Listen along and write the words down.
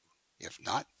If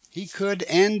not, he could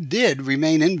and did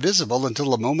remain invisible until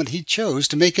the moment he chose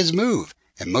to make his move,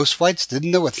 and most whites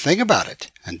didn't know a thing about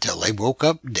it until they woke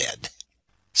up dead.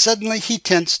 Suddenly he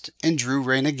tensed and drew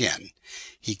rein again.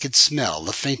 He could smell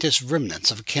the faintest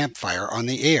remnants of a campfire on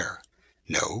the air.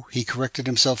 No, he corrected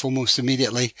himself almost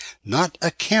immediately, not a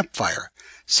campfire,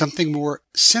 something more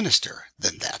sinister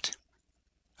than that.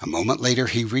 A moment later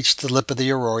he reached the lip of the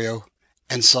arroyo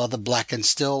and saw the black and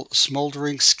still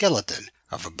smoldering skeleton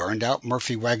of a burned-out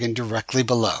Murphy wagon directly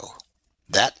below.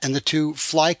 That and the two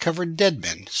fly-covered dead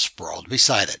men sprawled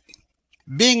beside it.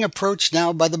 Being approached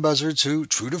now by the buzzards who,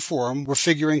 true to form, were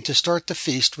figuring to start the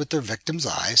feast with their victims'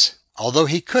 eyes, although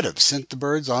he could have sent the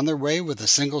birds on their way with a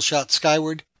single shot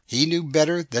skyward, he knew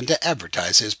better than to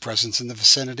advertise his presence in the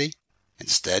vicinity.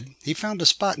 Instead, he found a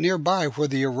spot nearby where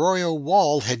the arroyo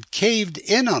wall had caved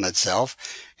in on itself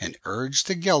and urged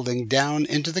the gelding down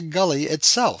into the gully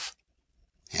itself.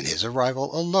 And his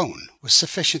arrival alone was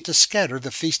sufficient to scatter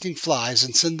the feasting flies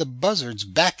and send the buzzards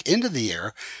back into the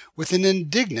air with an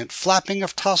indignant flapping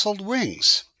of tousled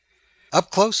wings. Up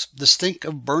close, the stink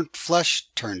of burnt flesh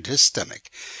turned his stomach,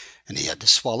 and he had to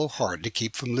swallow hard to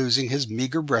keep from losing his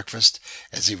meager breakfast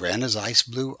as he ran his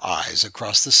ice-blue eyes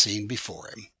across the scene before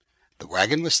him. The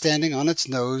wagon was standing on its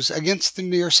nose against the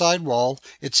near-side wall,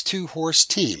 its two-horse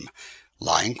team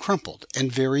lying crumpled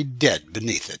and very dead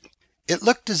beneath it. It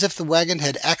looked as if the wagon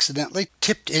had accidentally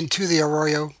tipped into the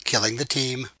arroyo, killing the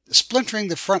team, splintering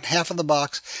the front half of the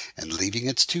box, and leaving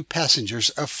its two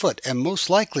passengers afoot and most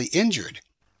likely injured.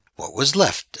 What was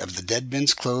left of the dead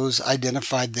men's clothes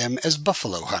identified them as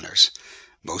buffalo hunters,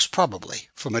 most probably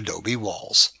from adobe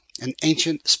walls, an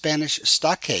ancient Spanish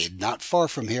stockade not far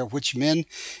from here which men,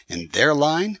 in their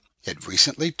line, had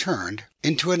recently turned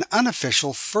into an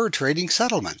unofficial fur-trading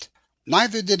settlement.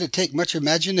 Neither did it take much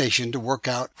imagination to work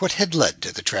out what had led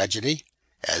to the tragedy.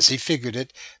 As he figured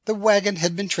it, the wagon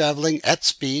had been traveling at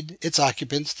speed, its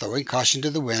occupants throwing caution to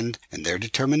the wind in their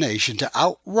determination to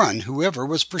outrun whoever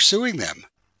was pursuing them.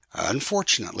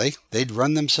 Unfortunately, they'd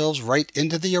run themselves right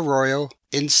into the arroyo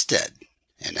instead,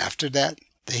 and after that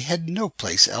they had no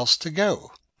place else to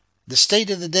go. The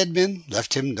state of the dead men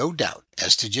left him no doubt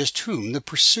as to just whom the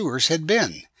pursuers had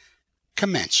been.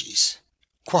 Comanches.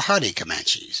 Quahati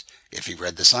Comanches, if he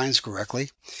read the signs correctly.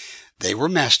 They were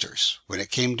masters when it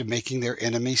came to making their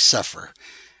enemies suffer,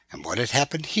 and what had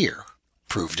happened here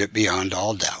proved it beyond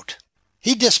all doubt.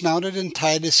 He dismounted and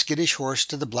tied his skittish horse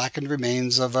to the blackened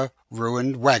remains of a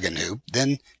ruined wagon hoop,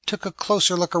 then took a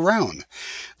closer look around.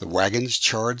 The wagon's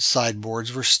charred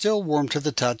sideboards were still warm to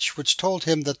the touch, which told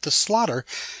him that the slaughter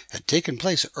had taken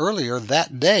place earlier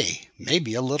that day,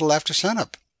 maybe a little after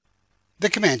sunup. The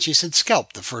Comanches had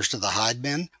scalped the first of the hide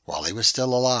men while he was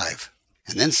still alive,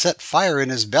 and then set fire in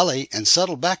his belly and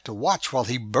settled back to watch while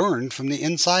he burned from the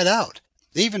inside out.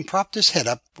 They even propped his head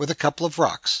up with a couple of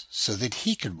rocks so that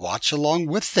he could watch along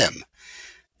with them.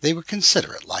 They were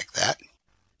considerate like that.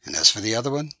 And as for the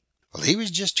other one, well, he was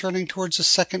just turning towards the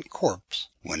second corpse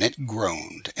when it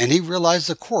groaned, and he realized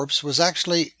the corpse was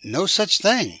actually no such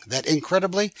thing, that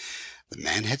incredibly the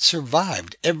man had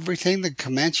survived everything the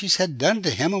Comanches had done to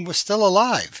him and was still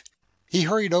alive. He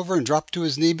hurried over and dropped to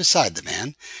his knee beside the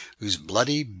man, whose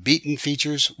bloody, beaten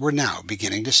features were now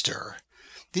beginning to stir.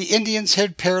 The Indians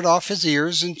had pared off his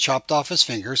ears and chopped off his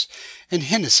fingers, and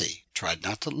Hennessy tried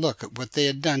not to look at what they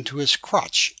had done to his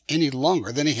crotch any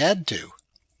longer than he had to.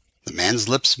 The man's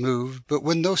lips moved, but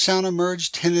when no sound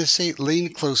emerged, Hennessy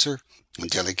leaned closer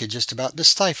until he could just about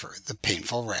decipher the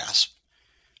painful rasp.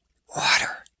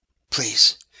 "Water.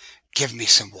 Please, give me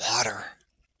some water."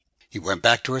 He went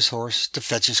back to his horse to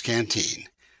fetch his canteen.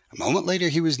 A moment later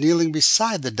he was kneeling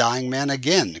beside the dying man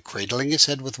again, cradling his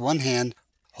head with one hand,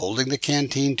 holding the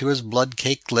canteen to his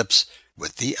blood-caked lips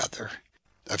with the other.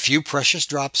 A few precious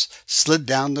drops slid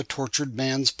down the tortured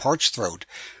man's parched throat.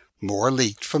 More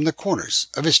leaked from the corners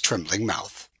of his trembling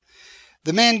mouth.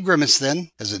 The man grimaced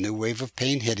then, as a new wave of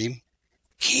pain hit him.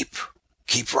 Keep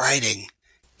riding,"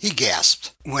 he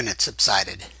gasped when it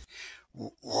subsided.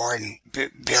 "Warn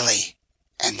Billy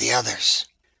and the others."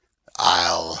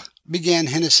 "I'll—" began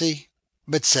Hennessy,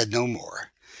 but said no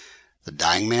more. The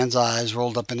dying man's eyes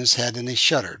rolled up in his head, and he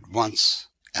shuddered once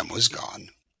and was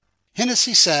gone.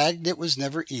 Hennessy sagged. It was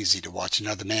never easy to watch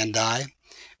another man die.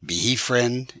 Be he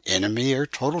friend, enemy, or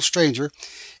total stranger,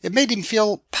 it made him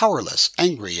feel powerless,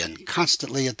 angry, and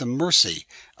constantly at the mercy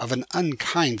of an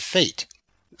unkind fate.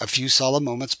 A few solemn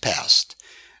moments passed.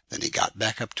 Then he got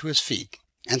back up to his feet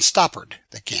and stoppered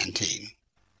the canteen.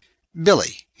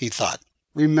 Billy, he thought,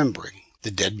 remembering the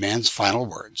dead man's final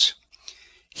words.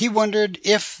 He wondered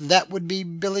if that would be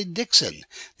Billy Dixon,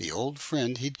 the old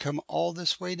friend he'd come all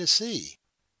this way to see.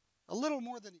 A little more than